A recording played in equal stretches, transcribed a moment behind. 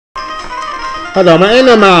Hello, my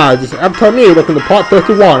enemies! This is Avatar Me, welcome to part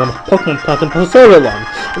 31 of Pokemon Platnuim Plusle run.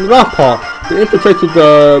 In the last part, we infiltrated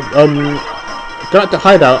the Galactic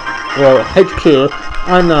Hideout, or HQ,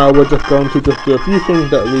 and now we're just going to just do a few things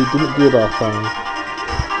that we didn't do last time.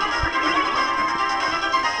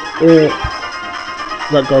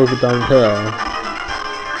 That goes down here.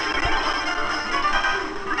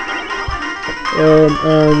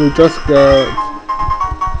 And we just get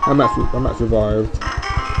I'm at revived.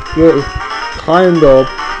 We're kind of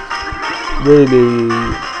really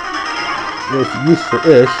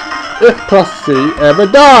useful-ish if Plus C ever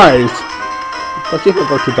dies. But she's not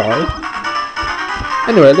going to die.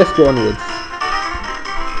 Anyway, let's go onwards.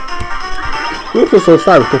 We also saw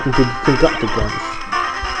Cyrus talking to the Galactic ones.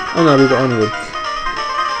 Oh no, we go onwards.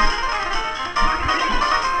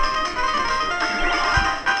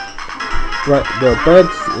 Right, there are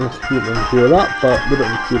beds, you can heal up, but we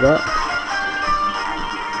don't need to do that.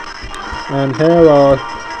 And here are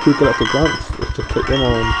two Galactic grunts, let's just take them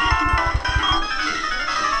on.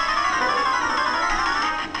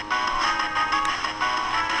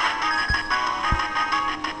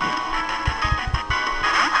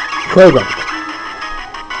 Krogan.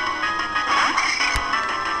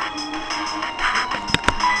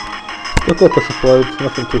 Let's go push the forward,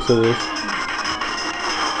 nothing too serious.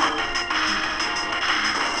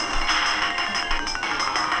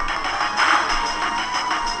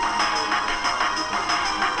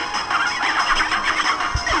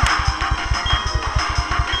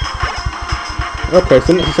 Okay,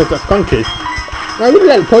 so next is that Skunky. Now, I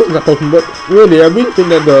really like the potions that Pokemon, but really, I really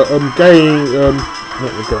think that the the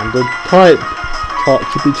type chart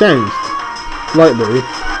should be changed slightly.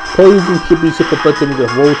 Poison should be separated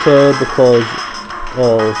with water because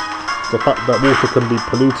of the fact that water can be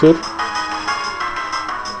polluted.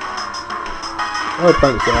 I'll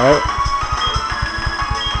balance it out.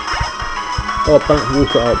 I'll balance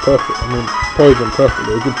water out perfectly. I mean, poison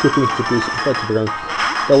perfectly. Good things to be effective against.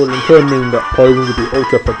 That would in turn mean that poison would be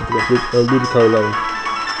ultra effective against Ludicolo,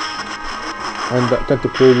 and that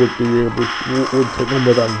Tentacle would be able would take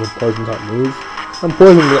more damage with poison type moves, and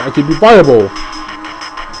poison would actually be viable.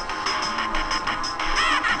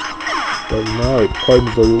 But no,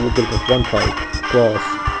 poisons are all good against one type, grass,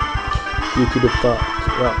 due to the fact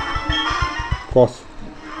that grass,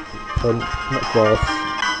 not grass,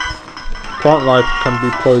 plant life can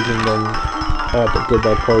be poisoned and are affected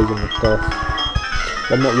by poison and stuff.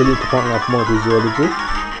 I'm not really into plant life, more into zoology.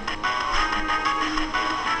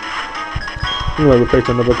 Anyway, we faced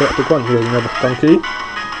another Galactic one. Here's another Skunky.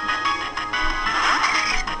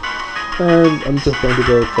 And I'm just going to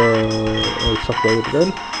go for a Shockwave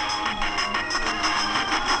again.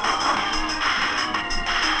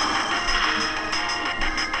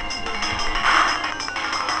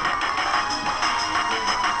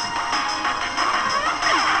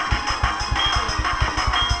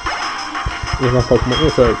 Here's my Pokemon,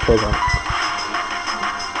 also program.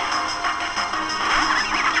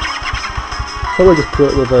 So we'll just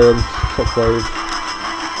put it with a Shockwave.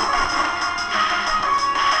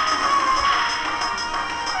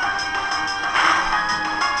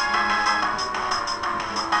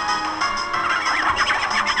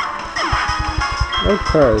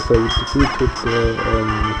 Okay, so we defeated the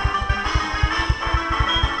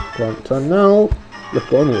grunt, and now let's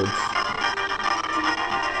go onwards.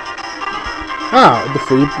 Ah, the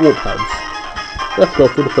 3 warp pads. Let's go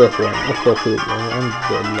for the first one. Let's go for the one on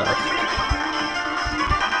the left.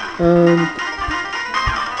 And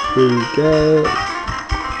we get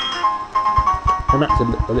an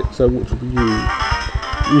active elixir, which will be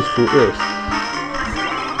useful-ish.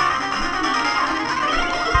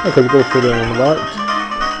 Okay, we go for the one on the right.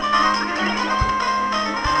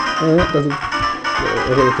 Oh, that doesn't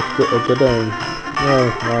go down. No,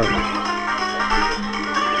 right.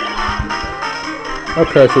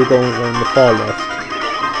 Okay, so we're going on the far left.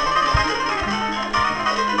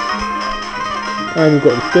 And we've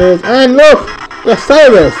got the stairs. And look! There's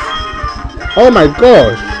Cyrus! Oh my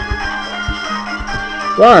gosh!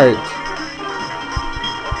 Right.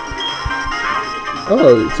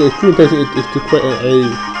 Oh, so the key intention is to create a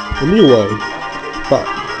new world. But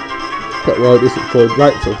that world isn't for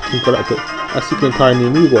rights of Team Galactic. I seek an entire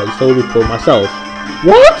new world solely for myself.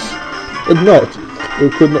 What? If not, it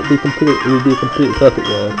could not be complete. It would be a completely perfect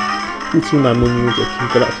world. You've seen my minions of Team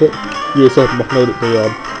Galactic. You yourself must know that they are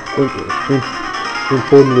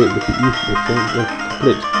informally useful and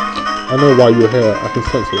complete. I know why you're here. I can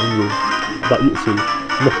sense it in you. But you see,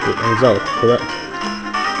 Mystic and Zelf, correct?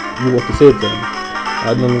 You want to save them.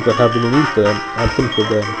 I no longer have any need for them. I'm finished with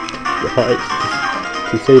them. Your heart aches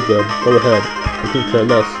to save them. Go ahead. I couldn't care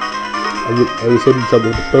less. I will save you trouble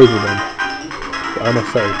disposing them. I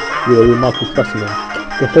must say, you are a remarkable specimen.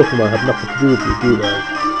 The Pokemon have nothing to do with you, do they?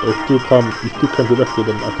 You still come to rescue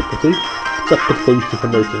them out of pity? Such pitiful use of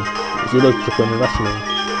promotion is illogical and irrational.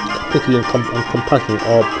 Pity and compassion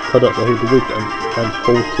are products of the weak and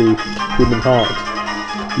cold to human heart.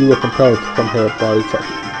 You were compelled to come here by such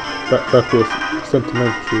reckless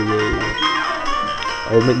sentimentally. I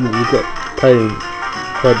will make you regret pain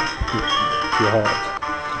fed to your heart.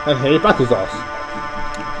 And here he battles us.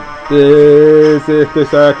 This is the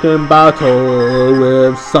second battle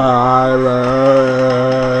with Cyrus.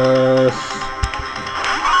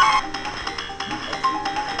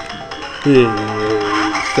 He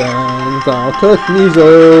sends out a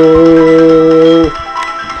Sneasel.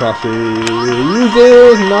 Plus he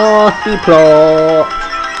uses nasty plot.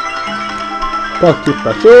 Positive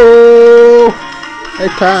special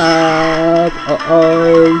attack.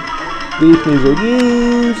 These Sneasel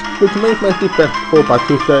use, which makes my defense fall by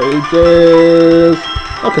 2 stages.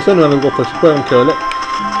 Okay, so I'm gonna go for a square and kill it.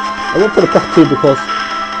 I went for the plus 2 because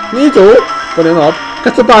Sneasel, running up,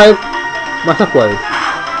 can survive my shockwave.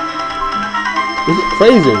 This is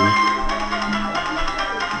crazy.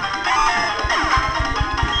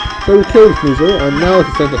 So we killed Sneasel, and now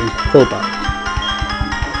it's sent that he's callback.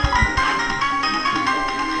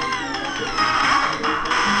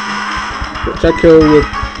 Which I kill with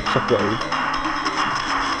shockwave.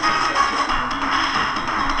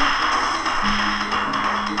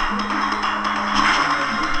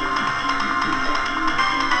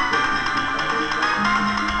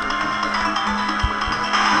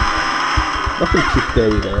 Nothing too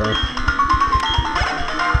scary there.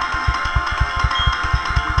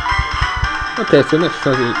 Okay, so next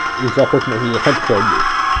time is our Pokemon here, Head Crow.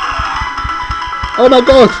 Oh my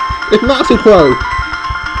gosh! It's Nazi Crow!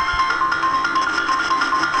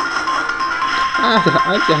 I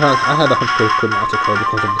had a hunch called Nazi Crow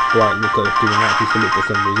because of the bright look of doing Nazi salute for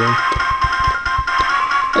some reason.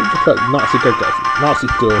 I just like Nazi Gaggas, Nazi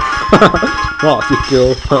skill. Nazi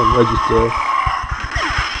skill, register.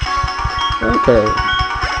 Okay.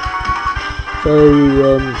 So,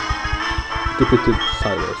 defeated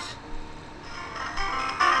Cyrus.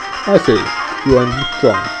 I see, you are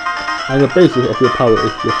strong, and the basis of your power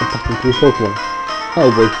is your compassion to Pokemon. How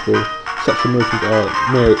wasteful. Such emotions are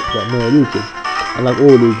mere illusions, and like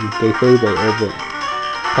all illusions, they fade away over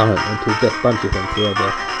time until death banishes them forever.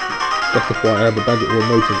 That's why I have a bandit or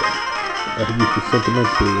emotions I have used to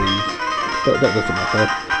sentimentally, but that doesn't matter.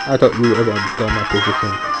 I doubt you will ever understand my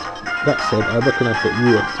position. That said, I recognize that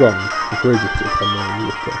you are strong and courageous to come on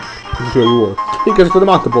you. This is your reward. He goes for the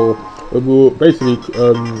Master Ball. It will basically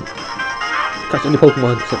catch any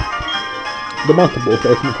Pokemon. The Master Ball,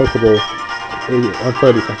 the ultimate Pokeball, is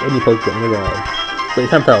unfairly catch any Pokemon in the wild. But it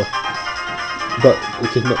can fail. But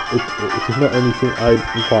it is not anything I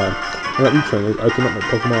require. Unlike you trainers, I do not make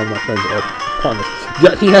Pokemon my friends or partners.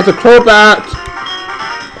 Yet he has a Crobat!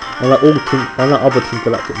 Unlike other Team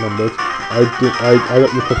Galactic members, I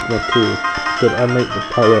let you Pokemon too, so I make the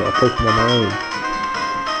power of Pokemon my own.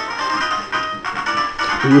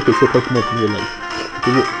 You look at your Pokemon from your legs.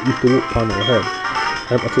 You can walk down ahead.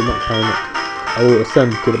 I have actually not carrying it. I will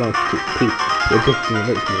ascend to the mountain peak where destiny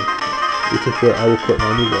makes me. This is where I will put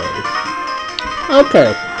my new world.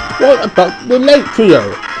 Okay, what about the late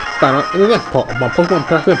trio? Find out in the next part of my Pokemon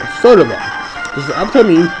Platnuim Plusle run. This is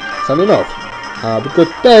Abdullah, signing off. Have a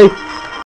good day.